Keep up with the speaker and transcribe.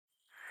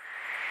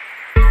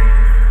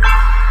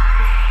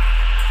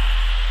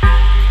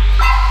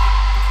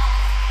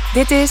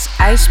Dit is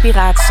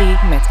IJspiratie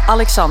met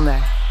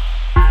Alexander.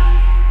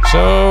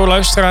 Zo,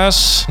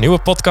 luisteraars. Nieuwe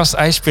podcast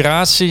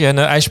IJspiratie. En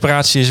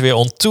IJspiratie is weer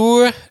on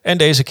tour. En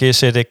deze keer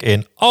zit ik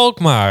in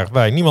Alkmaar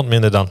bij niemand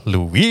minder dan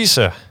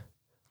Louise.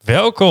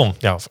 Welkom.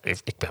 Ja,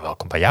 ik ben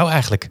welkom bij jou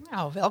eigenlijk.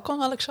 Nou,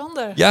 welkom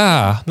Alexander.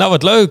 Ja, nou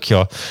wat leuk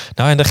joh.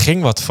 Nou, en er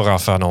ging wat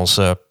vooraf aan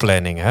onze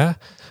planning, hè.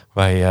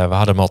 We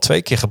hadden hem al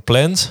 2 keer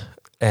gepland.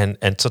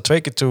 En tot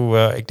 2 keer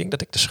toe, ik denk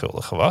dat ik de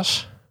schuldige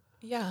was.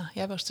 Ja,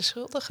 jij was de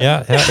schuldige.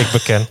 Ja, ik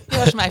beken. Je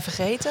was mij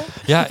vergeten.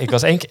 Ja, ik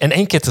was 1 keer. En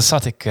 1 keer toen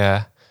zat ik...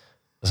 dat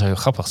is heel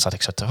grappig. Zat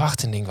ik zo te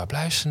wachten en denk, waar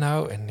blijf ze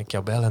nou? En ik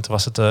jou bellen en toen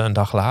was het een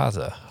dag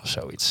later of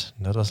zoiets.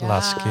 Dat was de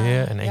laatste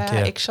keer. En 1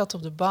 keer... ik zat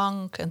op de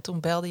bank en toen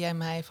belde jij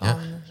mij van...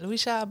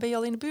 Louisa, ben je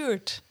al in de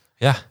buurt?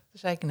 Ja. Toen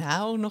zei ik,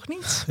 nou, nog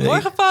niet.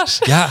 Morgen pas.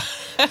 Ja.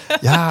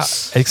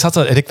 En ik zat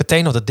er en ik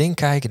meteen op dat ding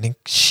kijken en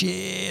denk,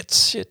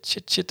 shit.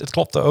 Het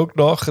klopte ook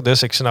nog.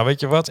 Dus ik zei, nou weet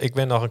je wat? Ik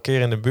ben nog een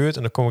keer in de buurt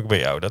en dan kom ik bij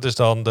jou. Dat is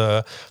dan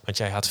de... Want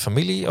jij had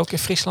familie ook in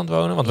Friesland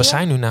wonen. Want we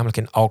zijn nu namelijk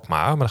in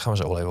Alkmaar. Maar daar gaan we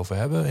zo wel even over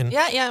hebben. En...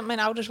 Ja, mijn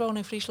ouders wonen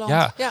in Friesland.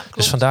 Ja, klopt.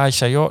 Dus vandaar je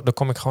zei, joh, dan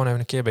kom ik gewoon even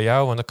een keer bij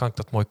jou. Want dan kan ik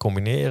dat mooi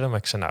combineren. Maar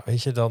ik zei, nou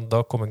weet je,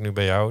 dan kom ik nu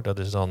bij jou. Dat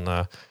is dan...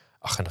 en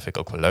dat vind ik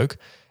ook wel leuk.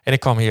 En ik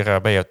kwam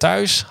hier bij jou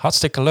thuis.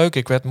 Hartstikke leuk.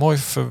 Ik werd mooi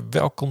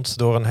verwelkomd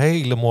door een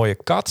hele mooie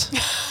kat.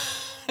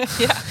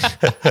 Ja,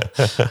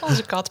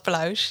 onze kat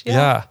Pluis.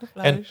 Ja.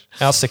 Pluis. En een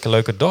hartstikke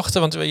leuke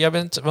dochter. Want jij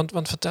bent,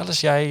 want vertel eens,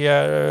 jij,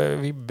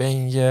 wie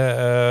ben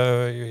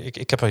je?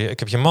 Ik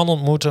heb je man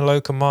ontmoet, een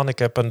leuke man. Ik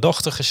heb een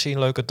dochter gezien,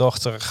 leuke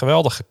dochter, een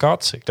geweldige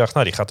kat. Ik dacht,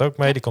 nou die gaat ook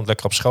mee, die komt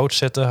lekker op schoot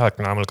zitten. Had ik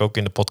namelijk ook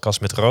in de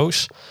podcast met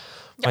Roos.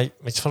 Ja. Maar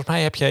volgens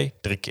mij heb jij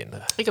 3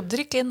 kinderen. Ik heb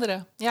 3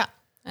 kinderen, ja.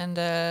 En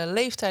de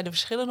leeftijden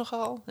verschillen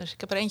nogal. Dus ik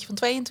heb er eentje van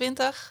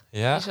 22.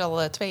 Ja. Die is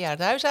al 2 jaar het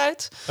huis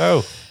uit. Oh.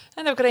 En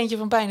dan heb ik er eentje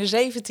van bijna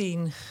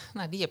 17.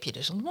 Nou, die heb je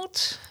dus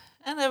ontmoet.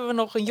 En dan hebben we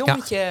nog een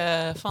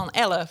jongetje van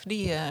 11.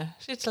 Die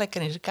zit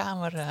lekker in zijn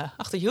kamer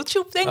achter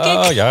YouTube, denk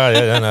ik. Oh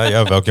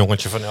ja, welk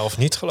jongetje van 11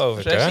 niet, geloof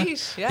ik.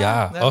 Precies, hè?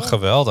 Ja,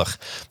 geweldig.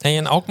 En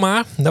in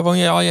Alkmaar, daar woon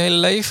je al je hele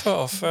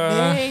leven? Of,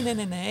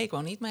 Nee. Ik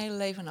woon niet mijn hele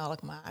leven in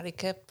Alkmaar.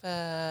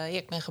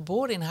 Ik ben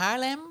geboren in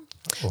Haarlem.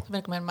 Toen ben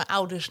ik met mijn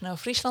ouders naar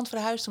Friesland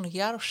verhuisd toen ik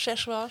jaar of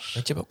 6 was.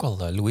 Want je hebt ook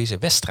wel Louise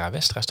Westra.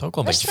 Westra is toch ook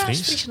wel een beetje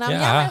Fries? Fries naam.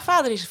 Ja, mijn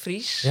vader is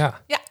Fries.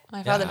 Ja,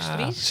 mijn vader is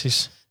Fries.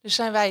 Precies. Dus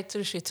zijn wij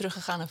dus weer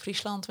teruggegaan naar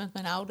Friesland met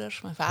mijn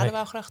ouders. Mijn vader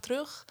wou graag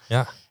terug.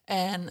 Ja.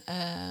 En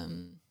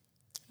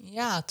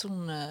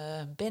toen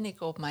ben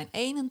ik op mijn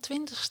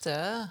 21ste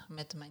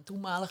met mijn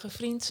toenmalige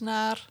vriend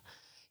naar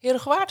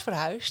Heerhugowaard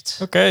verhuisd.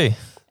 Oké.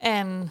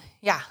 En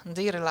ja,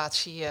 die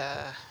relatie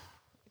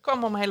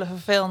kwam om een hele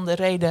vervelende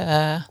reden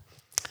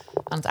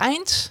aan het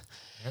eind.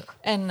 Ja.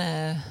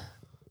 En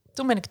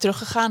toen ben ik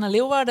teruggegaan naar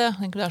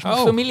Leeuwarden. Daar is mijn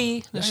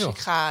familie, dus ik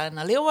ga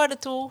naar Leeuwarden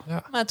toe.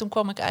 Ja. Maar toen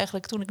kwam ik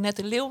eigenlijk, toen ik net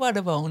in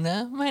Leeuwarden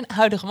woonde, mijn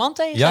huidige man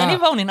tegen. Ja. En die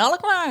woont in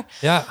Alkmaar.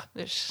 Ja.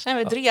 Dus zijn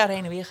we 3 jaar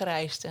heen en weer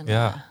gereisd. En,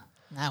 Ja,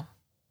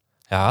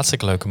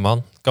 hartstikke leuke man.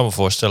 Ik kan me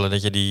voorstellen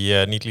dat je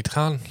die niet liet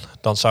gaan.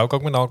 Dan zou ik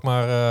ook met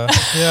Alkmaar...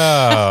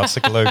 ja,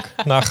 hartstikke leuk.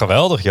 Nou,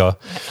 geweldig, joh.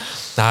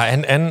 Ja.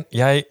 Nou, en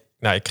jij...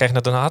 Nou, ik kreeg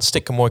net een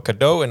hartstikke mooi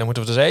cadeau. En daar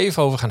moeten we het dus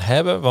even over gaan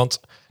hebben. Want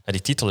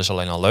die titel is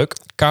alleen al leuk.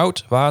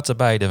 Koud water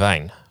bij de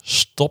wijn.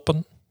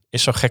 Stoppen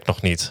is zo gek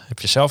nog niet. Heb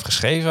je zelf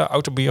geschreven,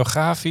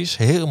 autobiografisch.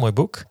 Heel mooi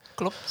boek.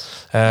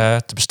 Klopt.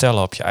 Te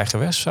bestellen op je eigen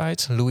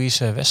website.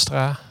 Louise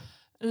Westra.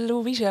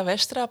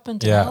 LouisaWestra.nl.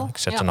 Ja, ik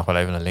zet er nog wel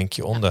even een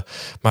linkje onder.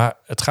 Maar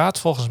het gaat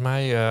volgens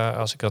mij,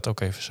 als ik dat ook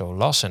even zo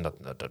las... en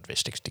dat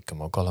wist ik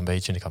stiekem ook al een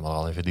beetje... en ik had me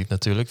al even diep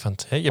natuurlijk...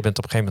 want je bent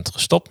op een gegeven moment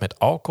gestopt met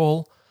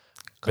alcohol...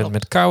 Klopt.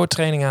 Met koude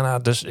training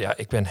aan. Dus ja,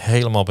 ik ben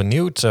helemaal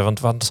benieuwd.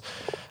 Want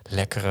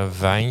lekkere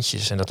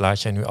wijntjes. En dat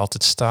laat jij nu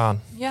altijd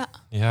staan. Ja.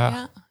 Ik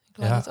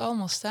laat het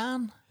allemaal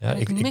staan. Ja,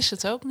 ik mis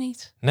het ook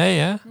niet. Nee,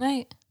 hè?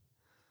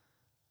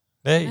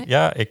 Nee.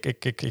 Ja, ik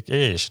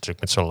is natuurlijk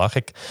met zo'n lach.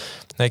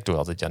 Ik doe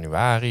altijd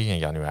januari. En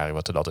januari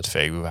wordt het altijd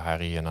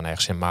februari. En dan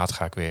ergens in maart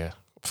ga ik weer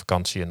op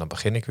vakantie. En dan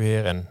begin ik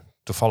weer. En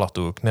toevallig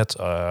doe ik net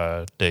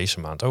deze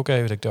maand ook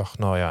even. Ik dacht,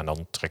 nou ja, en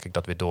dan trek ik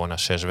dat weer door naar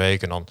 6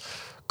 weken. En dan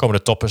komen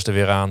de toppers er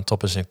weer aan,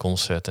 toppers in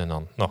concert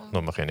en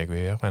dan begin ik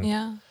weer.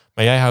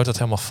 Maar jij houdt het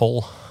helemaal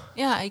vol.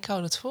 Ja, ik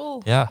hou het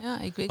vol.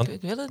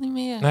 Ik wil het niet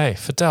meer. Nee,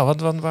 vertel,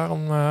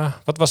 waarom?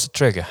 Wat was de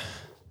trigger?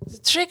 De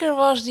trigger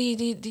was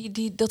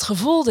dat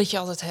gevoel dat je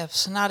altijd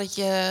hebt nadat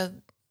je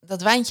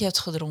dat wijntje hebt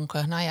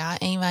gedronken. Nou ja,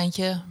 1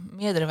 wijntje,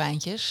 meerdere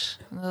wijntjes.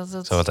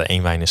 Zo,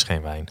 1 wijn is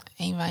geen wijn.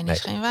 1 wijn is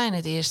geen wijn.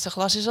 Het eerste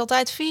glas is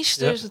altijd vies.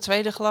 Dus het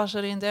tweede glas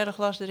erin, derde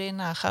glas erin.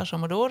 Nou, ga zo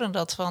maar door. En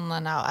dat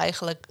van,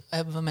 eigenlijk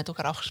hebben we met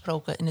elkaar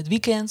afgesproken in het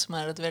weekend.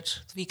 Maar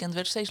het weekend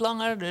werd steeds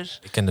langer. Dus...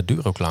 Ik ken de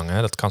duur ook lang,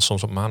 hè? Dat kan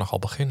soms op maandag al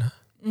beginnen.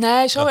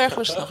 Nee, zo erg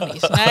was het nog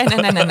niet.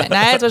 Nee,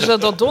 het was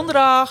dat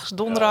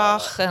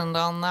donderdag en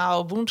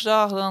dan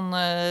woensdag. Dan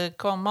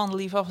kwam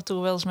Manlief af en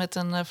toe wel eens met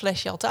een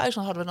flesje al thuis.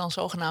 Dan hadden we dan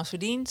zogenaamd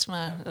verdiend.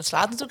 Maar dat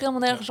slaat natuurlijk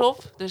helemaal nergens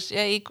op. Dus ja,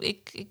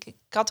 ik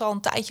had al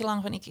een tijdje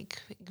lang van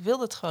ik wil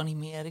het gewoon niet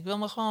meer. Ik wil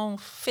me gewoon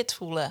fit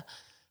voelen.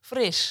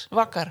 Fris,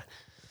 wakker.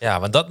 Ja,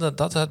 maar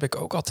dat heb ik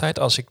ook altijd.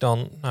 Als ik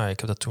dan, nou, ik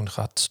heb dat toen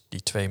gehad,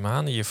 die 2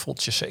 maanden. Je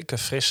voelt je zeker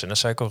fris. En dan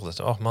zei ik ook altijd,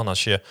 oh man,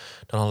 als je er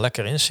dan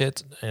lekker in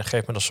zit en je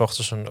geeft me dan 's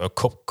ochtends een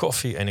kop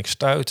koffie en ik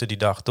stuitte die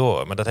dag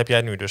door. Maar dat heb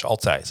jij nu dus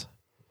altijd.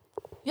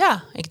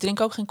 Ja, ik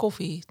drink ook geen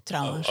koffie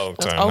trouwens. Oh,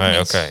 dat nee, ook niet.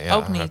 oké, ja,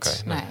 ook niet. oké,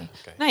 nee, nee.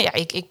 oké. Nou ja,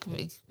 ik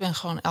ben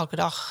gewoon elke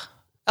dag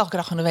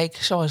van de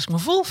week zoals ik me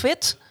voel,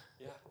 fit.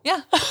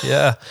 Ja.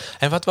 Ja,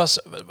 en wat was,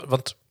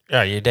 want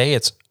ja, je deed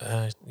het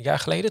een jaar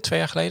geleden, 2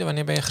 jaar geleden.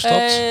 Wanneer ben je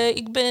gestopt?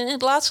 Ik ben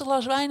het laatste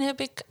glas wijn heb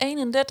ik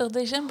 31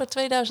 december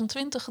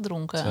 2020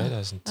 gedronken.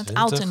 2020. Het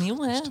oud en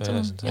nieuw, hè? Dus Toen,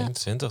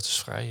 2021, dat is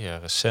vrij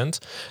recent.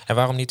 En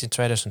waarom niet in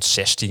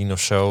 2016 of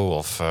zo?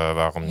 Of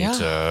waarom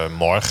niet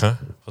morgen?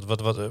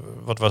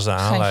 Wat was de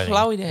aanleiding? Geen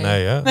flauw idee.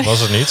 Nee, hè? Was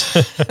het niet?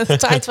 De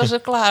tijd was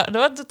er klaar.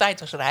 De tijd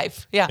was rijp.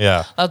 Ja,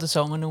 Ja. laat het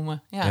zo maar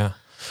noemen. Ja. Ja.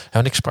 Ja,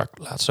 en ik sprak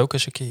laatst ook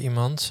eens een keer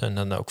iemand. En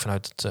dan ook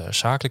vanuit het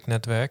zakelijk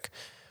netwerk.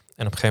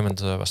 En op een gegeven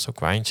moment was het ook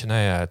wijntje.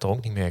 Nee, hij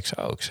dronk niet meer.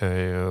 Ik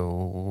zei,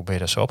 hoe ben je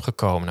daar zo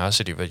opgekomen? Nou,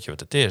 zei hij, weet je wat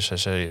het is? Hij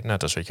zei, nou,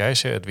 dat is wat jij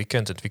zei. Het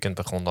weekend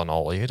begon dan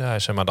al eerder. Hij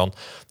zei, maar dan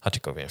had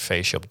ik ook weer een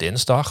feestje op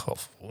dinsdag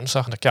of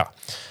woensdag. En ja.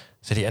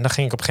 Zei hij, en dan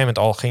ging ik op een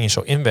gegeven moment ging je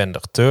zo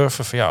inwendig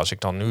durven. Van ja, als ik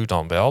dan nu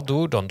dan wel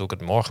doe, dan doe ik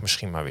het morgen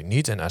misschien maar weer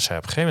niet. En hij zei,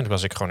 op een gegeven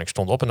moment ik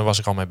stond op en dan was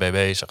ik al mee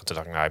bezig. Toen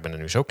dacht ik, nou, ik ben er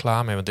nu zo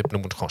klaar mee, want dit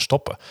moet gewoon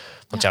stoppen.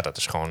 Want ja, dat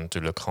is gewoon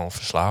natuurlijk gewoon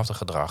verslaafde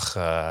gedrag.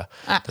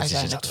 Dat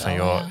is dat van,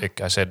 joh,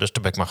 hij zei, dus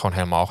toen ben ik maar gewoon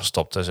helemaal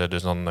gestopt. Hij zei,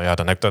 dus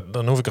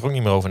dan hoef ik er ook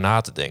niet meer over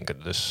na te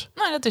denken. Dus.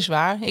 Nou, dat is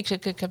waar.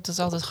 Ik heb dat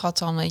altijd gehad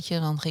dan, weet je.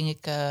 Dan ging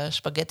ik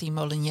spaghetti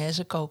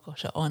bolognese koken of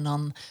zo. En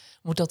dan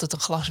moet altijd een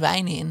glas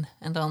wijn in.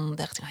 En dan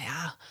dacht ik, nou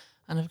ja,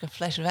 dan heb ik een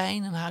fles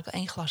wijn en dan haal ik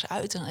 1 glas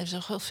uit. En dan is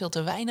het veel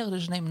te weinig,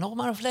 dus neem nog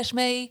maar een fles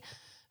mee.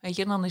 Weet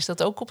je, en dan is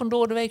dat ook op een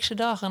doordeweekse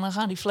dag. En dan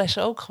gaan die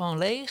flessen ook gewoon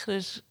leeg.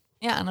 Dus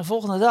ja, en de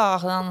volgende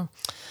dag dan.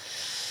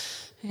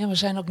 Ja, we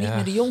zijn ook niet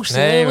meer de jongste.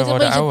 Nee, we hebben een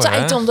beetje ouder,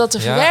 tijd hè? om dat te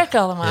verwerken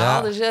allemaal.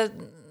 Ja. Dus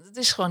het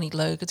is gewoon niet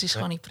leuk. Het is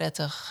gewoon niet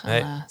prettig.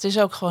 Nee. En, het is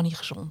ook gewoon niet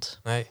gezond.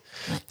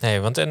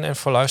 Nee, want en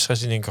voor luisteraars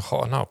die denken,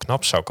 goh, nou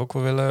knap, zou ik ook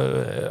wel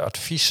willen.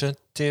 Adviezen,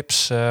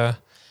 tips.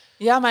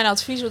 Ja, mijn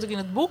advies wat ik in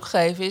het boek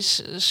geef is,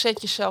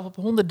 zet jezelf op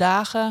 100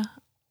 dagen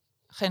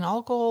geen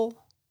alcohol.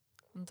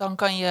 Dan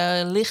kan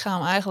je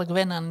lichaam eigenlijk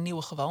wennen aan een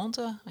nieuwe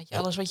gewoonte. Weet je,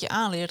 alles wat je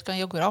aanleert kan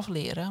je ook weer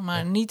afleren,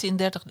 maar niet in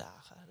 30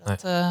 dagen.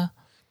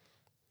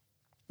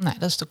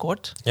 Dat is te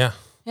kort. Ja.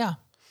 Ja.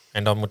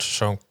 En dan moet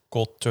zo'n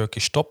cold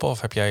turkey stoppen?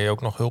 Of heb jij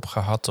ook nog hulp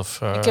gehad?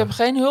 Of, Ik heb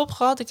geen hulp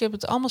gehad. Ik heb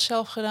het allemaal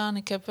zelf gedaan.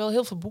 Ik heb wel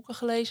heel veel boeken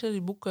gelezen.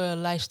 Die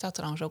boekenlijst staat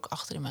trouwens ook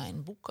achter in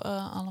mijn boek.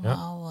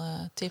 Allemaal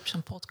tips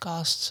en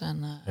podcasts.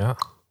 En,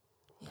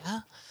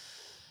 ja.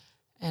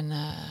 En,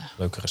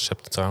 leuke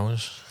recepten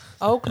trouwens.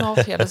 Ook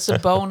nog, ja, dat is de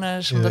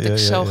bonus, omdat ik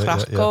zo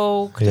graag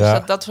kook. Dus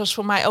dat was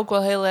voor mij ook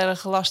wel heel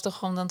erg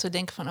lastig om dan te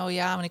denken van, oh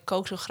ja, maar ik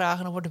kook zo graag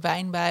en er wordt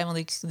wijn bij. Want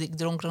ik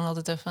dronk dan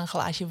altijd even een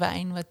glaasje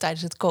wijn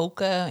tijdens het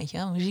koken, weet je,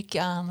 een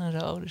muziekje aan en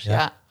zo. Dus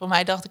ja, voor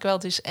mij dacht ik wel,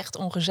 het is echt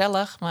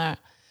ongezellig. Maar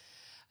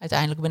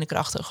uiteindelijk ben ik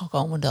erachter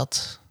gekomen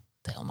dat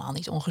het helemaal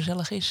niet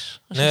ongezellig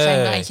is als je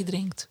geen wijntje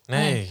drinkt.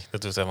 Nee,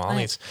 dat doet helemaal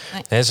niet.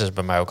 Nee, dat is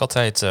bij mij ook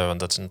altijd, want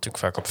dat is natuurlijk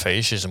vaak op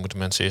feestjes. Dan moeten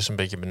mensen eerst een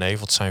beetje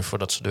beneveld zijn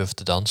voordat ze durven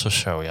te dansen of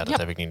zo. Ja, dat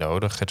heb ik niet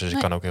nodig. Dus ik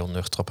kan ook heel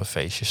nuchter op een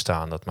feestje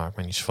staan. Dat maakt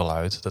me niet zoveel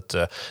uit. Het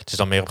is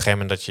dan meer op een gegeven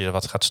moment dat je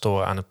wat gaat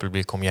storen aan het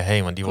publiek om je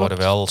heen. Want die worden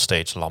wel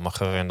steeds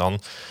lammiger. En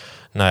dan,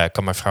 nou ja, ik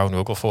kan mijn vrouw nu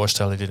ook wel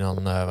voorstellen, die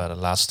dan, we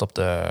laatst op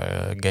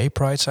de Gay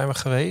Pride zijn we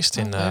geweest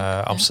in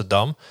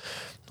Amsterdam.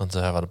 Want we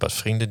hadden wat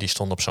vrienden, die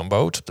stonden op zo'n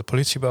boot, op de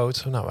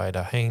politieboot. Nou, wij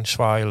daarheen,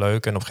 zwaaien,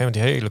 leuk. En op een gegeven moment,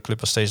 die hele club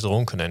was steeds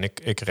dronken. En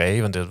ik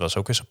reed, want dit was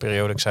ook eens een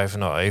periode. Ik zei van,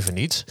 nou, even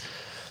niet.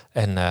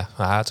 En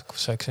toen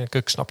zei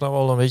ik snap nou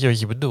wel een beetje wat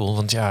je bedoelt.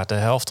 Want ja, de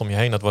helft om je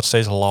heen, dat wordt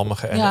steeds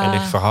lammiger. En die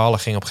verhalen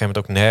gingen op een gegeven moment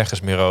ook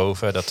nergens meer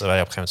over. Dat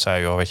wij op een gegeven moment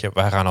zeiden, joh, weet je,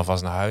 wij gaan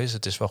alvast naar huis.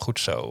 Het is wel goed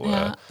zo.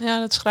 Ja,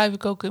 dat schrijf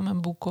ik ook in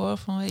mijn boek, hoor.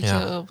 Van, weet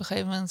je, op een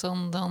gegeven moment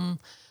dan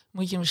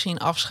moet je misschien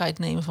afscheid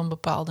nemen van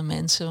bepaalde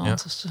mensen.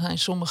 Want er zijn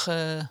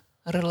sommige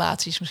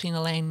relaties misschien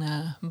alleen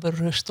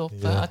berust op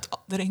het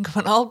drinken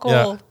van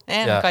alcohol.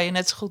 En dan kan je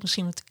net zo goed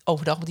misschien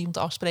overdag met iemand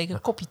afspreken,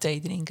 een kopje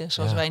thee drinken,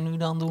 zoals wij nu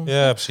dan doen.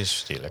 Ja,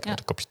 precies. Lekker met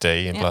een kopje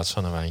thee in plaats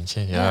van een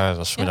wijntje. Ja, dat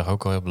was vanmiddag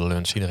ook al op de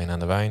lunch. Iedereen aan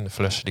de wijn. De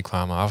flessen die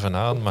kwamen af en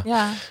aan. Maar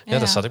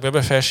dat zat ik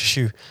bij verse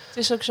jus. Het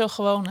is ook zo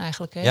gewoon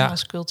eigenlijk, hè,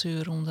 als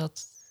cultuur, om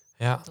dat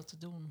te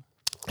doen.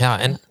 Ja,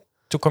 en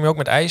toen kwam je ook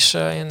met ijs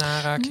in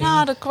aanraking?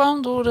 Nou, dat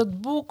kwam door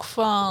het boek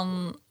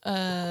van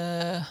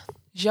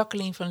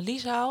Jacqueline van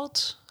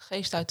Lieshout,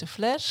 Geest uit de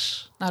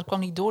fles. Nou, dat kwam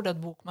niet door dat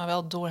boek, maar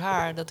wel door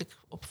haar. Dat ik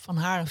van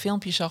haar een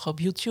filmpje zag op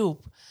YouTube.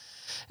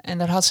 En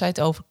daar had zij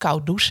het over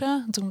koud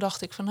douchen. En toen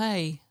dacht ik van,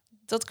 hé,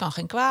 dat kan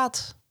geen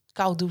kwaad.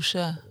 Koud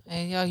douchen.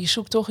 En ja, je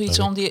zoekt toch iets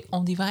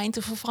om die wijn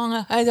te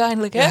vervangen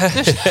uiteindelijk.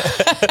 Hè?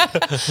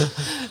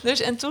 Dus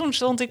en toen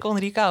stond ik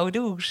onder die koude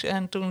douche.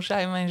 En toen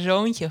zei mijn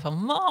zoontje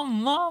van,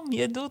 mam,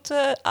 je doet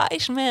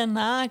Iceman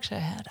na. Ik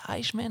zei, de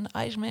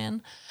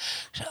Iceman.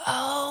 Ik zei,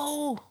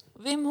 oh,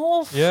 Wim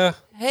Hof. Ja.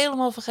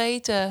 Helemaal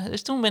vergeten.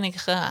 Dus toen ben ik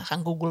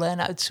gaan googlen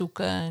en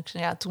uitzoeken. Ik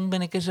zei, toen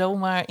ben ik er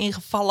zomaar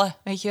ingevallen,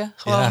 weet je.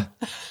 Gewoon.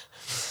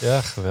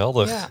 Ja,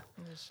 geweldig. Ja,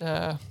 dus,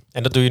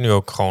 En dat doe je nu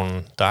ook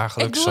gewoon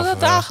dagelijks? ik doe dat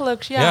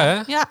dagelijks, ja. Ja,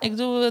 hè? Ja, ik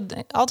doe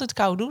altijd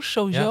koude douche,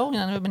 sowieso.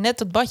 Ja, we hebben net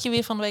het badje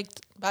weer van de week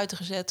buiten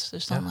gezet.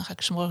 Dus dan ga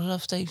ik 's morgens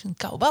af even een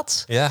koud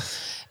bad. Ja.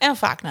 En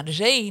vaak naar de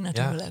zee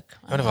natuurlijk.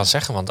 Ik wil wel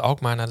zeggen, want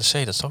Alkmaar naar de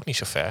zee, dat is ook niet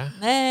zo ver.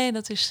 Nee,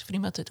 dat is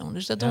prima te doen.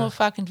 Dus dat doen we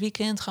vaak in het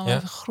weekend. Gaan we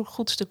even een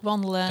goed stuk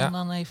wandelen en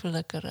dan even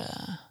lekker...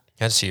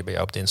 Ja, dat zie je bij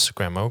jou op de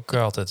Instagram ook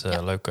altijd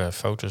leuke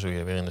foto's hoe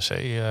je weer in de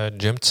zee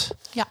jumpt.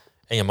 Ja.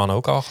 En je man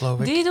ook al, geloof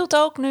ik? Die doet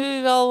ook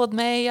nu wel wat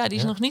mee. Ja, die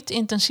is nog niet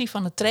intensief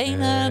aan het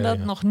trainen. Dat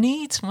nog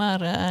niet. Maar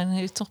hij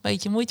heeft toch een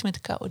beetje moeite met de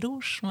koude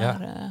douche.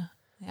 Maar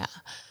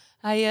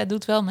hij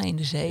doet wel mee in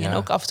de zee. En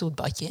ook af en toe het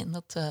badje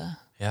in.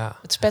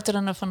 Het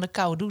spetterende van de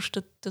koude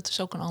douche, dat is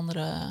ook een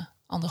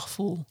ander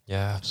gevoel.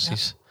 Ja,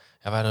 precies.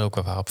 Ja, wij zijn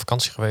ook wel op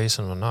vakantie geweest.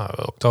 En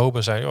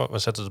oktober zei we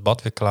zetten het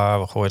bad weer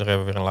klaar. We gooien er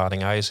even weer een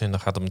lading ijs in. Dan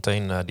gaat er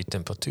meteen die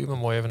temperatuur maar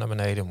mooi even naar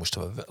beneden.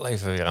 Moesten we wel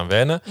even weer aan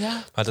wennen.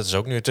 Ja. Maar dat is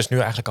ook nu, het is nu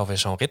eigenlijk alweer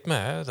zo'n ritme.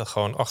 Hè? Dat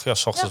gewoon 8 uur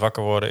 's ochtends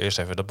wakker worden. Eerst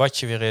even dat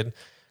badje weer in.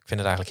 Ik vind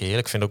het eigenlijk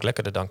heerlijk. Ik vind het ook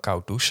lekkerder dan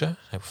koud douchen. Ik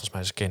heb volgens mij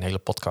eens een keer een hele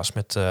podcast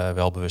met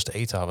welbewust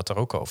eten. Hadden we het er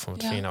ook over. Wat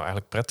vind je nou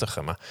eigenlijk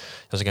prettiger? Maar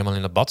als ik helemaal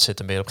in het bad zit,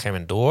 dan ben je op een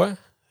gegeven moment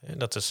door.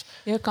 Dat is...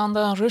 Je kan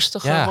dan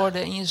rustiger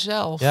worden in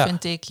jezelf,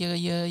 vind ik.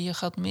 Je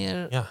gaat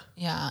meer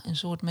een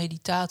soort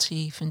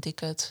meditatie, vind ik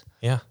het.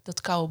 Ja.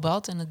 Dat koude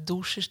bad en het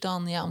douchen is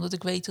dan, omdat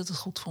ik weet dat het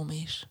goed voor me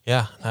is.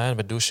 Ja, nou,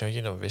 bij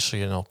douchen, dan wissel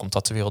je, dan komt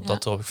dat de wereld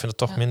dat erop. Ik vind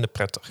het toch minder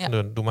prettig. Ja.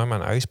 Doe maar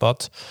een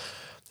ijsbad.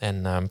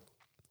 En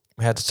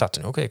dat staat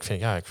er ook. Ik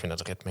vind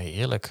dat ritme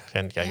heerlijk.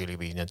 En jullie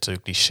hebben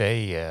natuurlijk die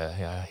zee.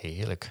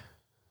 Heerlijk.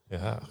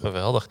 Ja,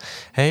 geweldig.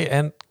 Hey,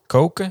 en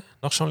koken,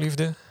 nog zo'n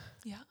liefde?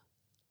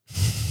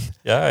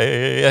 Ja,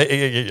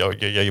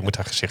 je moet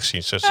haar gezicht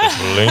zien.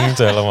 Ze blinkt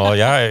helemaal.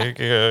 Ja, ik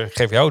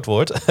geef jou het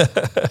woord.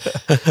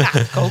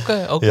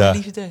 Koken, ook een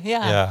liefde.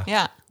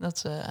 Ja,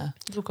 dat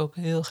doe ik ook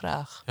heel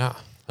graag. Ja,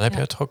 dan heb je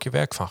er toch ook je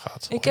werk van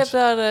gehad? Ik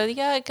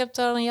heb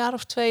daar een jaar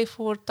of 2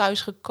 voor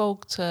thuis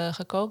gekookt.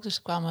 Dus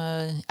er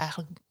kwamen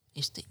eigenlijk...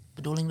 is de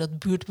bedoeling dat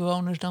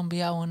buurtbewoners dan bij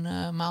jou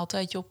een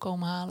maaltijdje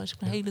opkomen halen. Dus ik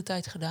heb een hele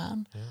tijd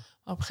gedaan. Ja.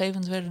 Maar op een gegeven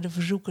moment werden de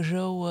verzoeken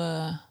zo...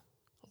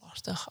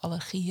 lastig,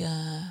 allergieën,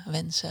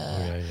 wensen.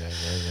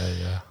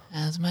 Ja.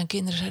 En mijn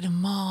kinderen zeiden,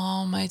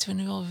 mam, eten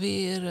we nu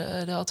alweer?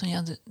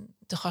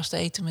 De gasten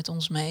eten met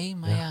ons mee.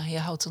 Maar je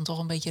houdt dan toch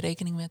een beetje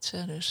rekening met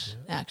ze. Dus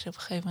ik zei op een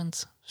gegeven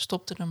moment,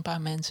 stopten er een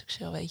paar mensen. Ik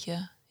zei, weet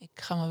je, ik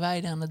ga me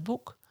wijden aan het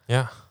boek.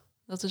 Ja.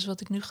 Dat is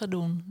wat ik nu ga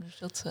doen. Dus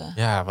dat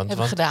heb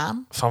ik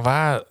gedaan.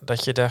 Vanwaar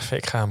dat je dacht,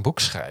 ik ga een boek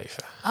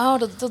schrijven? Oh,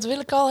 dat wil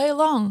ik al heel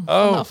lang.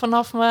 Oh.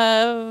 Vanaf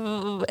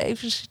me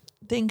even...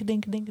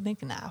 Denken.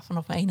 Nou,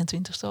 vanaf mijn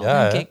 21ste al,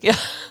 denk ik. Ja.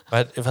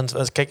 Maar,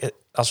 want kijk,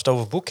 als we het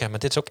over boek hebben, maar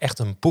dit is ook echt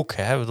een boek.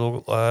 Hè? Ik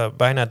bedoel,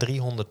 bijna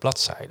 300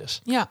 bladzijden.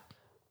 Ja.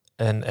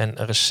 En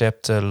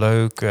recepten,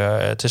 leuk.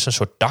 Het is een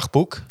soort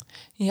dagboek.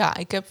 Ja,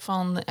 ik heb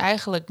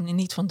eigenlijk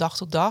niet van dag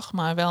tot dag,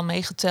 maar wel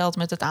meegeteld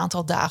met het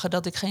aantal dagen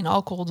dat ik geen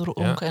alcohol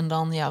dronk. Ja. En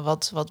dan,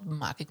 wat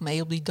maak ik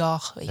mee op die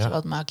dag? Weet je,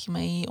 wat maak je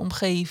mee in je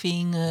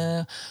omgeving?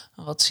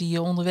 Wat zie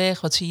je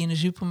onderweg? Wat zie je in de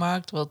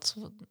supermarkt? Wat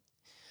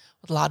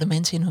laden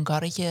mensen in hun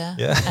karretje?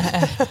 Ja.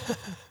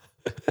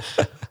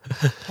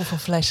 Hoeveel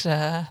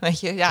flessen, weet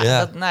je?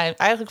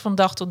 Eigenlijk van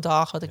dag tot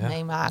dag wat ik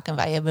meemaak. En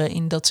wij hebben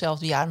in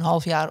datzelfde jaar, een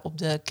half jaar, op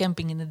de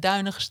camping in de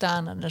Duinen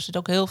gestaan. En daar zit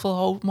ook heel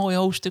veel mooie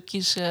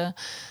hoofdstukjes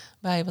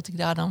bij wat ik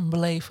daar dan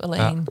beleef.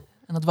 Alleen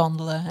aan het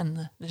wandelen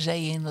en de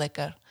zee in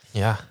lekker.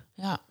 Ja,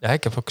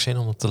 ik heb ook zin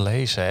om het te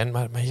lezen.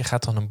 Maar je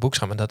gaat dan een boek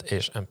schrijven, maar dat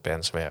is een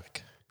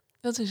penswerk.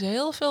 Dat is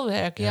heel veel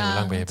werk, ja. Hoe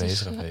lang ben je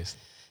bezig geweest?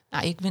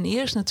 Nou, ik ben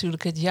eerst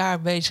natuurlijk het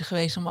jaar bezig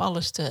geweest om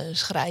alles te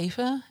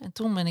schrijven. En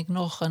toen ben ik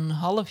nog een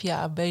half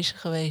jaar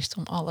bezig geweest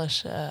om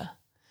alles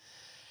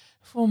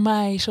voor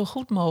mij zo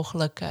goed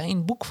mogelijk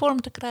in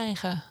boekvorm te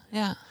krijgen.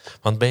 Ja.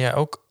 Want ben jij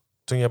ook,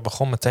 toen je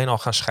begon, meteen al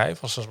gaan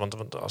schrijven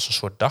als een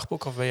soort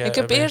dagboek? Of ben je, ik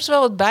heb eerst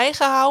wel wat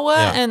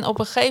bijgehouden. Ja. En op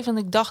een gegeven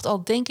moment, ik dacht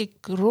al, denk ik,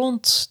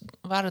 rond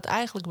waar het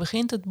eigenlijk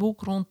begint, het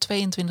boek, rond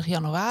 22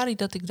 januari,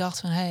 dat ik dacht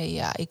van,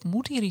 ik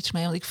moet hier iets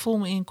mee. Want ik voel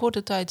me in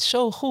korte tijd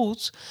zo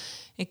goed.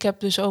 Ik heb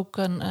dus ook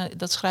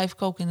dat schrijf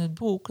ik ook in het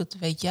boek, dat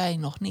weet jij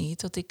nog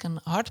niet, dat ik een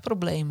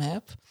hartprobleem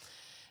heb.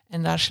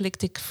 En daar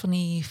slikte ik van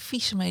die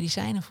vieze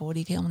medicijnen voor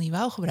die ik helemaal niet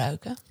wou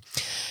gebruiken.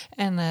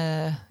 En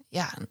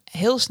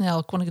heel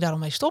snel kon ik daar al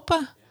mee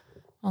stoppen.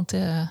 Want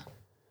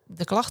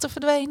de klachten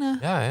verdwenen.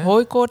 Ja,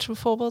 hooikoorts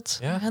bijvoorbeeld.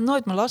 Ja. Ik heb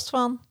nooit meer last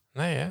van.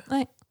 Nee, hè?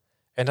 Nee.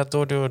 En dat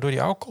door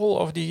die alcohol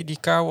of die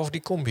kou of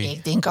die combi?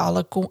 Ik denk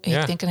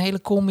denk een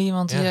hele combi,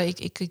 want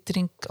ik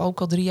drink ook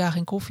al 3 jaar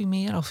geen koffie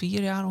meer, al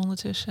 4 jaar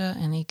ondertussen.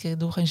 En ik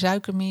doe geen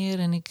suiker meer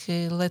en ik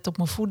let op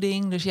mijn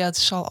voeding. Dus het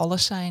zal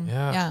alles zijn.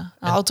 Ja.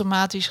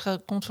 Automatisch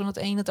komt van het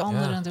een het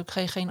andere. En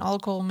natuurlijk geen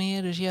alcohol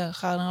meer, dus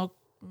ga dan ook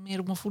meer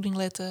op mijn voeding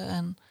letten.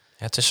 En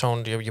Ja, het is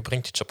zo'n, je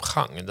brengt iets op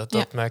gang. En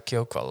dat merk je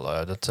ook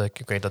wel.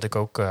 Ik weet dat ik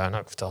ook,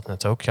 ik vertelde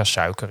net ook,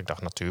 suiker. Ik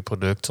dacht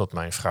natuurproduct. Tot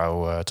mijn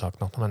vrouw, toen had ik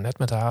nog maar net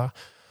met haar.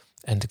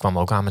 En die kwam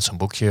ook aan met zo'n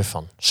boekje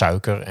van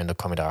suiker. En dan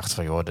kwam je erachter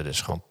van, joh, dit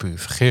is gewoon puur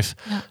vergif.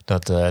 Ja.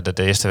 Dat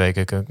de eerste week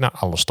ik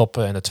alles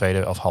stoppen. En de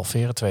tweede, of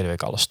halveren, tweede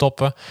week alles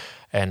stoppen.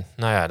 En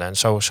dan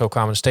zo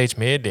kwamen er steeds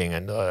meer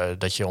dingen.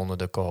 Dat je onder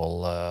de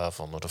kool of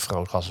onder de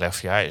vergrootglas legt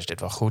van, is dit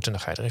wel goed? En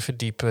dan ga je erin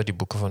verdiepen. Die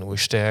boeken van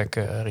Oersterk,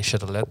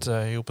 Richard de Let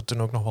hielp er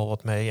toen ook nog wel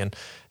wat mee. En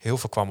heel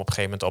veel kwam op een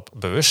gegeven moment op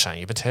bewustzijn.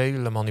 Je bent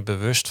helemaal niet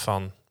bewust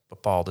van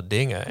bepaalde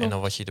dingen. En dan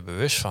word je er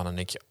bewust van en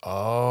denk je,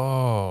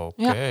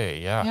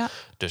 ja.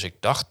 Dus ik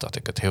dacht dat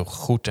ik het heel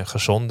goed en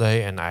gezond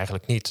deed en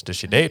eigenlijk niet.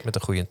 Dus je deed het met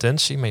een goede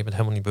intentie, maar je bent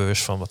helemaal niet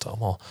bewust van wat er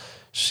allemaal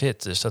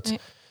zit. Dus dat,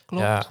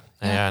 klopt.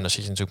 En dan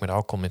zit je natuurlijk met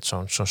alcohol met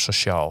zo'n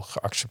sociaal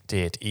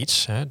geaccepteerd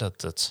iets. Hè,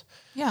 dat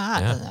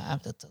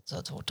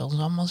wordt ons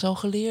allemaal zo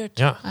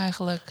geleerd,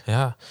 eigenlijk.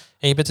 Ja,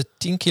 en je bent er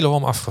 10 kilo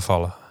om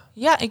afgevallen.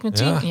 Ja, ik ben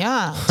 10.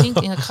 Ja, 10.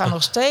 En ik ga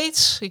nog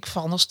steeds. Ik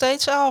val nog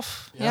steeds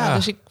af. Ja,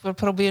 dus ik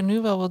probeer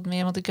nu wel wat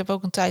meer. Want ik heb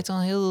ook een tijd dan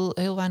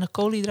heel weinig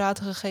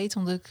koolhydraten gegeten.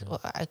 Omdat ik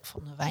eigenlijk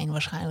van de wijn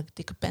waarschijnlijk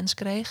dikke pens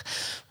kreeg.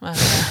 Maar,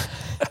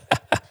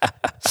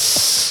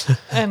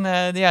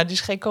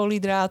 dus geen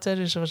koolhydraten.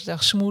 Dus er was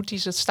echt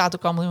smoothies. Dat staat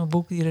ook allemaal in mijn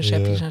boek, die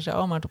receptjes en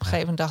zo. Maar op een gegeven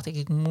moment dacht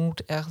ik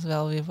moet echt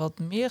wel weer wat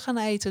meer gaan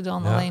eten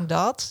dan alleen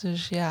dat.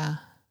 Dus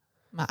ja.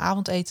 Maar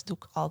avondeten doe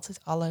ik altijd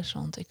alles,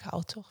 want ik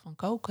hou toch van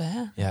koken,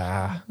 hè?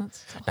 Ja,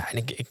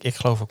 en ik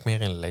geloof ook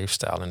meer in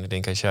leefstijl. En ik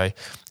denk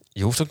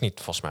je hoeft ook niet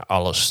volgens mij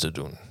alles te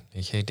doen.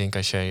 Weet je, ik denk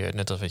als jij,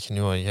 net als wat je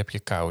nu al, je hebt je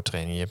koude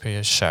training, je hebt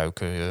je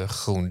suiker, je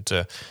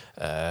groente,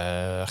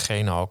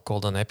 geen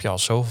alcohol, dan heb je al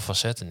zoveel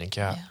facetten. Denk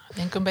ik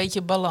denk een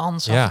beetje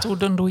balans. Af en toe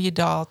dan doe je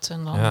dat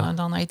en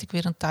dan eet ik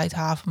weer een tijd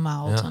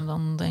havermout en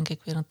dan denk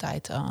ik weer een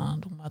tijd,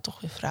 doe maar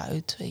toch weer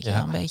fruit, weet je,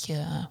 een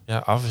beetje.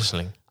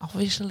 Afwisseling.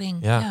 Afwisseling.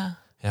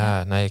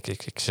 Ja, nee,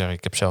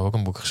 ik heb zelf ook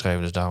een boek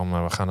geschreven, dus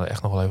daarom we gaan er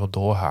echt nog wel even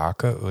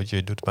doorhaken. Want je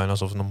doet het bijna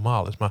alsof het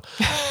normaal is, maar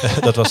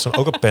dat was dan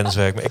ook een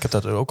penswerk. Maar ik heb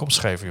dat ook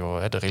opgeschreven,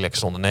 joh, de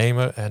relaxed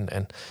ondernemer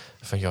en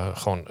van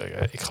gewoon,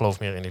 ik geloof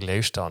meer in die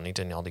leefstijl, niet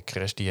in al die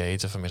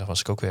crashdiëten. Vanmiddag was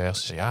ik ook weer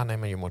ergens.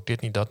 Maar je moet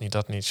dit niet, dat niet,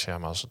 dat niet. Ja,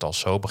 maar als het al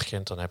zo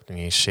begint, dan heb ik er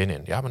niet eens zin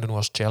in. Ja, maar doen we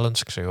als challenge.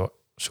 Ik zei, joh,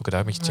 zoek het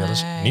uit met je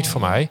challenge. Niet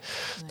voor mij.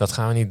 Nee. Dat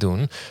gaan we niet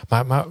doen.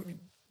 Maar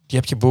je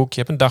hebt je boek, je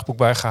hebt een dagboek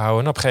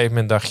bijgehouden. En op een gegeven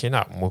moment dacht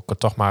je, moet ik er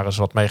toch maar eens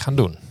wat mee gaan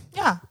doen.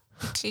 Ja,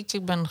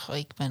 ik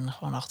ben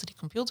gewoon achter die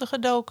computer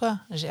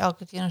gedoken. Dus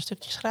elke keer een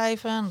stukje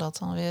schrijven. En dat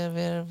dan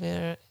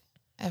weer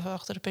even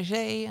achter de pc.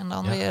 En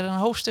dan weer een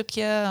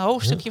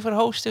hoofdstukje voor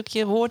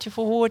hoofdstukje, woordje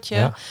voor woordje.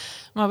 Ja.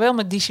 Maar wel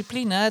met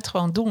discipline, het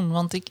gewoon doen.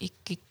 Want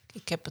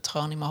ik heb het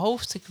gewoon in mijn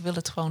hoofd. Ik wil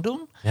het gewoon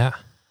doen. Ja,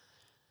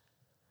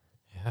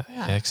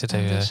 ik zit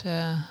even. Dus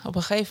op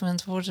een gegeven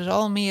moment wordt het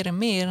al meer en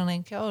meer. Dan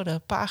denk je,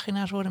 de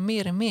pagina's worden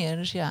meer en meer.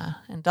 Dus ja,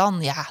 en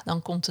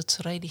dan komt het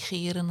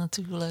redigeren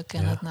natuurlijk.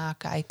 En het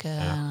nakijken.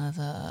 En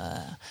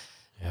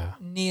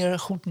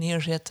het goed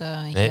neerzetten.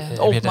 Het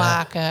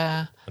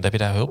opmaken. Heb je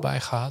daar hulp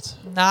bij gehad?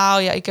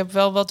 Nou ja, ik heb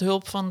wel wat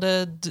hulp van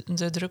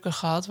de drukker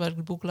gehad. Waar ik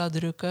het boek laat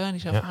drukken.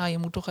 Die zei van, je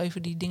moet toch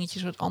even die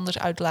dingetjes wat anders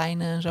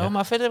uitlijnen en zo. Ja.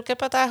 Maar verder, ik heb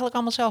het eigenlijk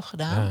allemaal zelf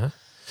gedaan. Ja.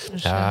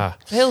 Dus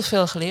heel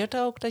veel geleerd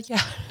ook dat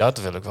jaar. Dat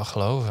wil ik wel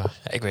geloven.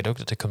 Ja, ik weet ook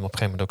dat ik hem op een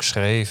gegeven moment ook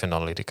schreef. En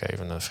dan liet ik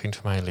even een vriend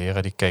van mij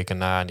leren. Die keek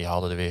ernaar en die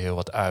haalde er weer heel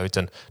wat uit.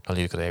 En dan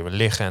liet ik het even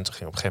liggen. En toen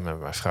ging op een gegeven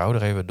moment mijn vrouw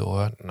er even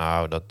door.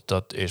 Nou,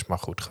 dat is maar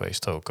goed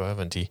geweest ook. Hoor.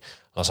 Want die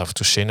las af en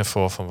toe zinnen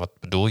voor van wat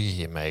bedoel je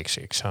hiermee?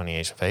 Ik zou niet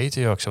eens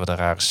weten. Joh. Ik zei, wat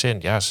een rare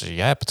zin. Ja, ze zei,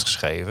 jij hebt het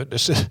geschreven.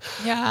 Dus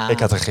ik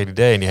had er geen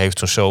idee. En die heeft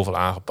toen zoveel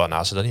aangepakt. Nou,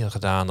 als ze dat niet had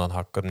gedaan, dan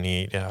had ik hem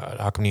niet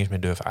eens meer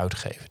durven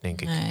uitgeven,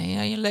 denk ik.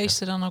 Nee, je leest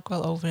er dan ook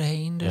wel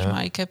overheen. Dus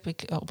maar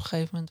op een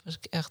gegeven moment was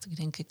ik echt,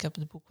 ik heb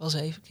het boek wel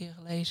 7 keer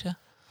gelezen.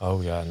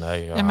 Oh ja,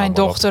 nee. Ja, en mijn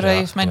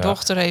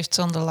dochter heeft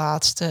dan de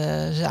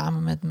laatste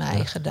samen met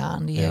mij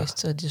gedaan. Die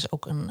heeft dus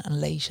ook een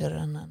lezer,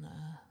 een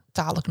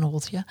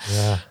talenknoltje.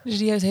 Ja. Dus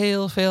die heeft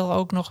heel veel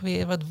ook nog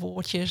weer wat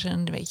woordjes.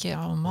 En weet je,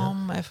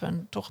 mam,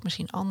 even toch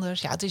misschien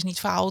anders. Ja, het is niet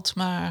fout,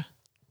 maar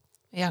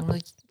ja,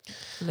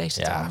 je leest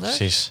het anders.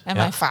 Precies. En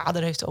mijn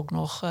vader heeft ook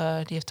nog,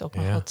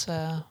 wat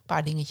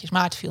paar dingetjes.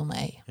 Maar het viel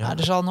mee. Ja. Nou,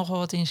 er zal nog wel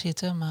wat in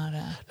zitten,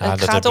 maar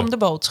het gaat om de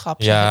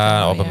boodschap.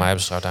 Ja, bij mij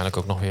hebben ze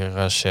uiteindelijk ook nog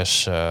weer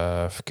 6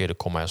 verkeerde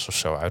comments of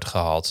zo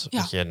uitgehaald.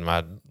 Ja. Weet je,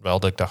 maar wel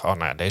dat ik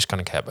dacht, deze kan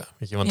ik hebben.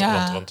 Weet je,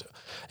 want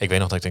ik weet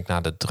nog dat ik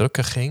naar de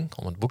drukker ging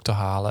om het boek te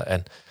halen.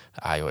 En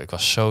ik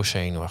was zo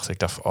zenuwachtig. Ik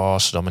dacht,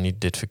 als ze dan maar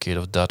niet dit verkeerd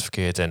of dat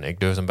verkeerd. En ik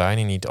durfde hem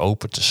bijna niet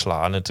open te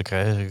slaan. En toen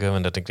kreeg ik hem.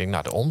 En dat ik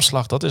denk, de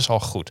omslag, dat is al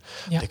goed.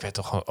 Ja. Ik weet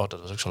toch gewoon,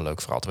 dat was ook zo'n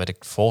leuk verhaal. Toen werd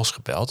ik volgens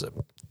gebeld.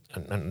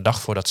 een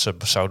dag voordat ze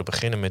zouden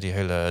beginnen met die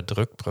hele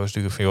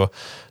drukprocedure van joh,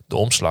 de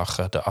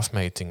omslag, de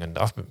afmetingen,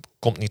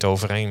 komt niet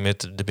overeen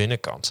met de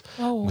binnenkant.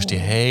 Moest die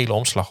hele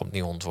omslag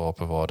opnieuw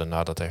ontworpen worden.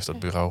 Nou, dat heeft het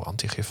bureau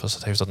Antigifas,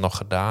 dat heeft dat nog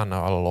gedaan.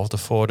 Nou, alle lof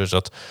ervoor. Dus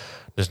dat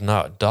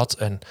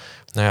en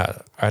nou ja,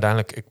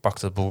 uiteindelijk, ik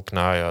pakte het boek.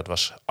 Nou ja,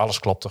 alles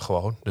klopte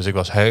gewoon. Dus ik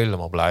was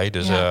helemaal blij.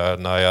 Dus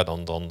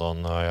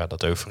dan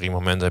dat euforie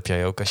moment heb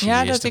jij ook als je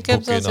ja, je eerste boek in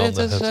handen hebt.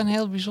 Het is een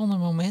heel bijzonder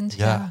moment.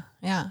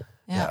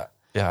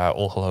 Ja,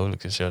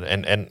 ongelooflijk. Dus,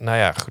 en nou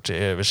ja, goed,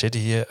 we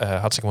zitten hier,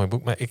 hartstikke mooi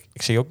boek. Maar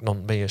ik zie ook,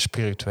 dan ben je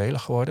spiritueler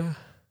geworden.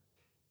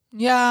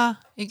 Ja,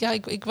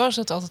 ik was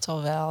het altijd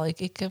al wel.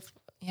 Ik heb,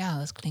 ja,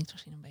 dat klinkt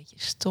misschien een beetje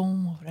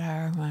stom of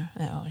raar, maar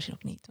nou, misschien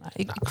ook niet. Maar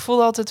ik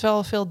voel altijd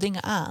wel veel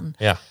dingen aan.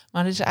 Ja.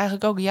 Maar het is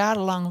eigenlijk ook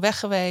jarenlang weg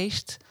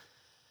geweest.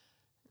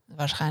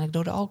 Waarschijnlijk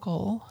door de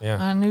alcohol. Ja.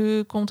 Maar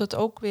nu komt het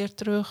ook weer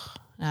terug.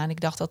 Nou, en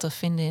ik dacht dat te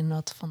vinden in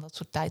wat van dat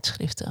soort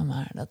tijdschriften,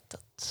 maar dat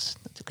is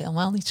natuurlijk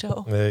helemaal niet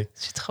zo. Nee.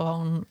 Het zit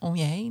gewoon om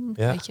je heen.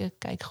 Ja. Weet je,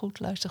 kijk goed,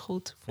 luister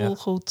goed, voel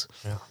goed.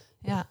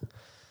 Ja.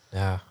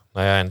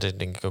 Nou ja, en dit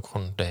denk ik ook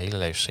gewoon de hele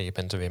leven. Je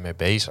bent er weer mee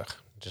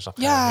bezig. Dus dan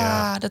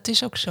dat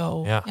is ook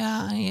zo.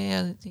 Ja,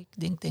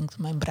 ik denk dat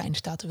mijn brein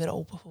staat er weer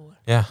open voor.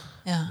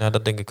 Ja,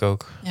 dat denk ik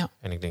ook. Ja.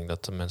 En ik denk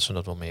dat de mensen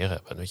dat wel meer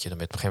hebben. Dat je dan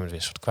met op een gegeven moment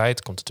weer wat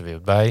kwijt, komt het er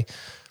weer bij.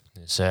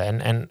 Dus,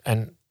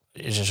 en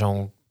is er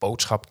zo'n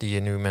boodschap die je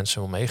nu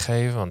mensen wil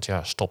meegeven? Want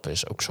ja, stoppen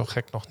is ook zo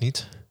gek nog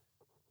niet.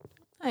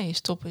 Nee,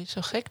 stoppen is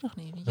zo gek nog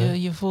niet.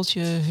 Je voelt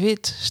je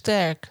fit,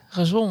 sterk,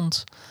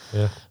 gezond. Ja.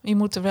 Maar je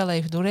moet er wel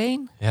even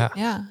doorheen.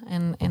 Ja.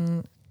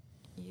 En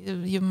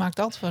je maakt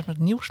altijd wat met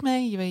nieuws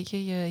mee. Je weet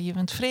je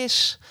bent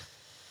fris.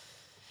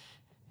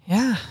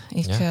 Ja,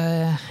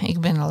 ik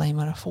ben alleen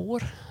maar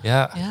ervoor.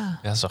 Ja,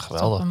 dat is toch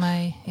geweldig. Bij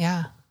mij,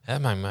 ja. Ja,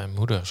 mijn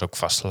moeder is ook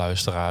vaste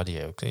luisteraar. Die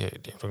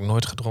heeft ook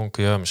nooit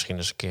gedronken. Ja, misschien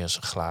eens een keer een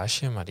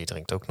glaasje, maar die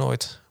drinkt ook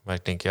nooit. Maar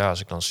ik denk, als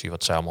ik dan zie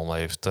wat zij allemaal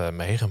heeft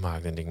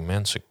meegemaakt... en denk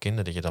mensen,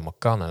 kinderen, dat je dat maar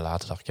kan. En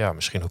later dacht ik,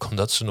 misschien ook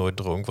omdat ze nooit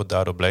dronk... want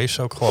daardoor bleef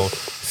ze ook gewoon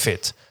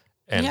fit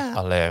en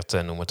alert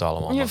en noem het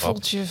allemaal. Je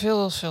voelt je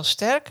veel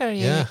sterker.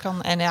 Je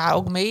kan, en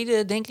ook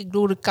mede, denk ik,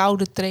 door de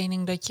koude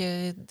training... dat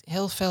je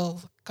heel veel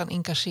kan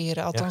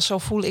incasseren. Althans, zo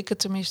voel ik het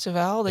tenminste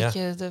wel.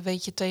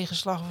 Dat je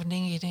tegenslag of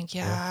dingen. Je denkt,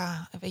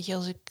 weet je,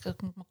 als ik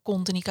mijn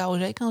kont in die koude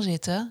zee kan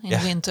zitten in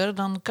de winter,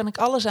 dan kan ik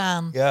alles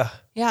aan.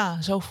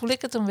 Ja, zo voel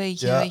ik het een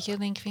beetje. Weet je, dan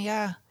denk ik van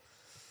ja,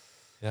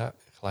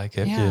 gelijk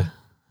heb je.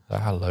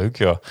 Ja, leuk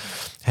joh.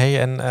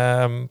 Hey, en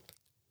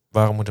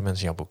waarom moeten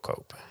mensen jouw boek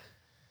kopen?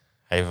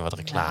 Even wat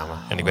reclame.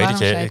 En ik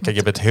weet dat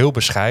je bent heel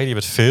bescheiden. Je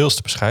bent veel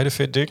te bescheiden,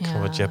 vind ik. Ja.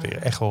 Want je hebt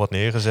hier echt wel wat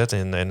neergezet.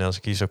 En als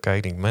ik hier zo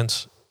kijk, denk ik,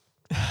 mens,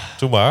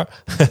 doe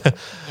maar.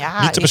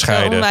 Niet te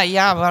bescheiden.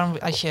 Waarom,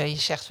 als je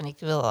zegt van ik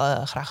wil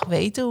graag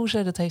weten hoe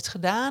zij dat heeft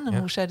gedaan en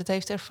hoe zij dat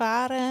heeft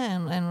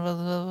ervaren en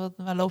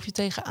waar loop je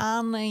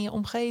tegenaan in je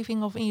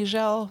omgeving of in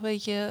jezelf,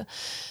 weet je.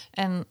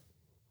 En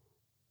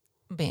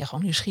ben je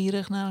gewoon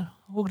nieuwsgierig naar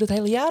hoe ik dat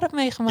hele jaar heb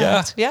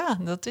meegemaakt. Ja,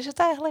 dat is het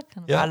eigenlijk.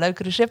 Een paar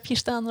leuke receptjes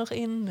staan nog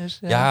in. Dus,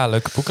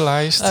 leuke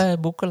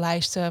boekenlijst.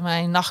 Boekenlijsten.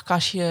 Mijn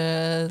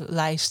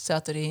nachtkastje-lijst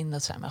staat erin.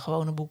 Dat zijn mijn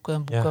gewone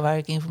boeken. Boeken waar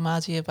ik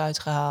informatie heb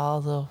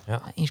uitgehaald. Of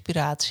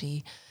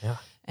inspiratie. Ja.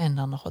 En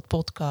dan nog wat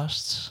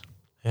podcasts.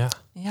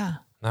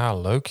 Ja.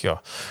 Nou, leuk joh.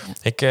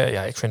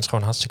 Ja. Ik vind het gewoon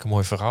een hartstikke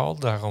mooi verhaal.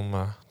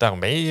 Daarom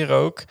ben je hier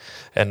ook.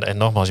 En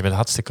nogmaals, je bent een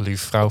hartstikke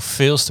lief vrouw.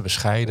 Veel te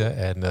bescheiden.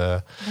 En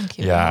dank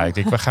je wel. Ik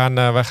denk,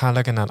 we gaan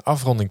lekker naar een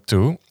afronding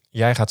toe.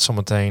 Jij gaat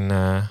zometeen,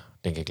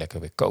 denk ik, lekker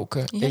weer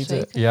koken,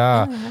 eten.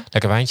 Ja,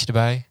 lekker wijntje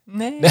erbij.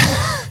 Nee,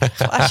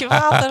 glaasje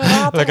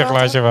water. Lekker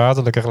glaasje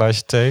water, lekker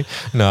glaasje thee.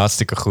 Nou,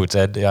 hartstikke goed.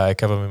 En ik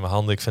heb hem in mijn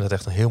handen. Ik vind het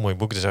echt een heel mooi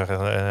boek. Het is echt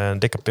een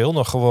dikke pil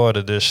nog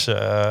geworden. Dus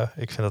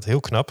ik vind dat heel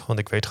knap. Want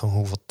ik weet gewoon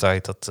hoeveel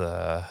tijd dat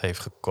heeft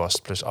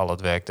gekost. Plus al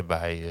het werk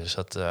erbij. Dus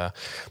dat,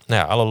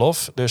 alle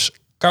lof. Dus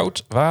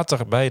koud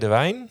water bij de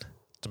wijn.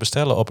 Te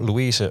bestellen op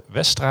Louise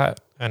Westra.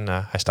 En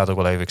hij staat ook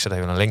wel even, ik zet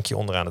even een linkje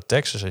onderaan de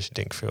tekst. Dus als je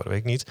denkt, dat weet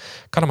ik niet.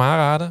 Kan hem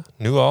aanraden,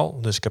 nu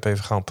al. Dus ik heb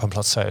even gewoon een paar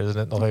bladzijden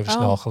net nog even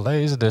snel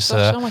gelezen. Dus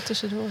zomaar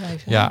tussendoor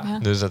even. Ja,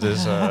 dus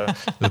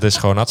dat is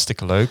gewoon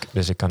hartstikke leuk.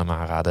 Dus ik kan hem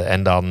aanraden.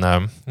 En dan,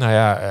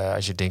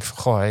 als je denkt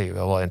van,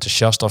 wel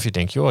enthousiast. Of je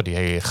denkt,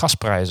 die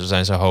gasprijzen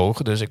zijn zo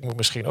hoog. Dus ik moet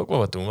misschien ook wel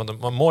wat doen. Want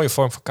een mooie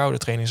vorm van koude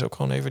training is ook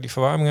gewoon even die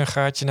verwarming een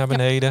gaatje naar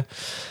beneden. Ja.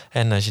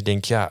 En als je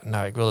denkt,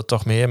 ik wil er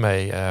toch meer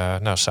mee.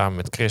 Samen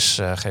met Chris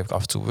geef ik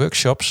af en toe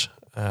workshops.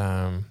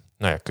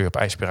 Kun je op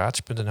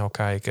ijspiratie.nl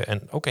kijken.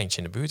 En ook eentje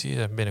in de buurt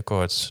hier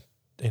binnenkort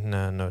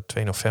in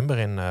 2 november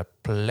in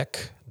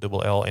Plek,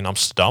 L in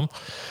Amsterdam.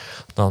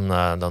 Dan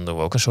doen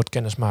we ook een soort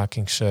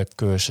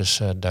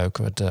kennismakingscursus.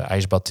 Duiken we het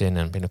ijsbad in.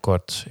 En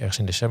binnenkort ergens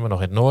in december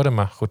nog in het noorden.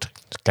 Maar goed,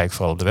 kijk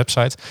vooral op de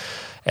website.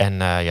 En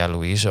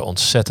Louise,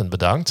 ontzettend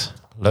bedankt.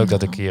 Leuk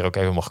dat ik hier ook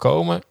even mocht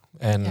komen.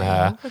 En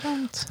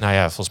bedankt.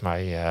 Volgens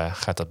mij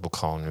gaat dat boek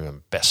gewoon nu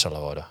een bestseller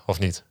worden. Of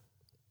niet?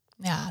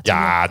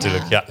 Ja,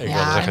 tuurlijk. Ja, ik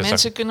wilde zeggen,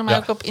 mensen kunnen mij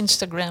ook op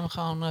Instagram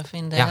gewoon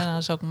vinden. Ja.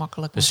 Dat is ook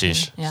makkelijk.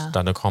 Precies. Ja.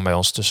 Dan ook gewoon bij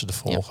ons tussen de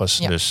volgers.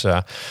 Ja. Dus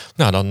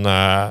dan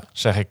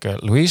zeg ik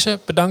Louise,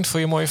 bedankt voor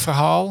je mooie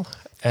verhaal.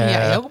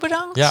 Jij ook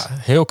bedankt. Ja,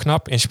 heel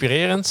knap,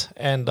 inspirerend.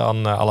 En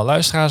dan alle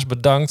luisteraars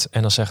bedankt.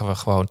 En dan zeggen we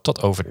gewoon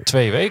tot over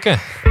 2 weken.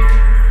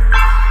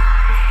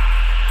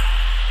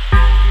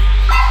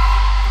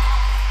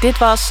 Dit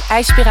was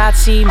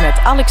IJspiratie met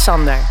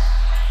Alexander.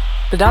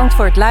 Bedankt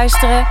voor het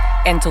luisteren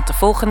en tot de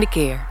volgende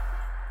keer.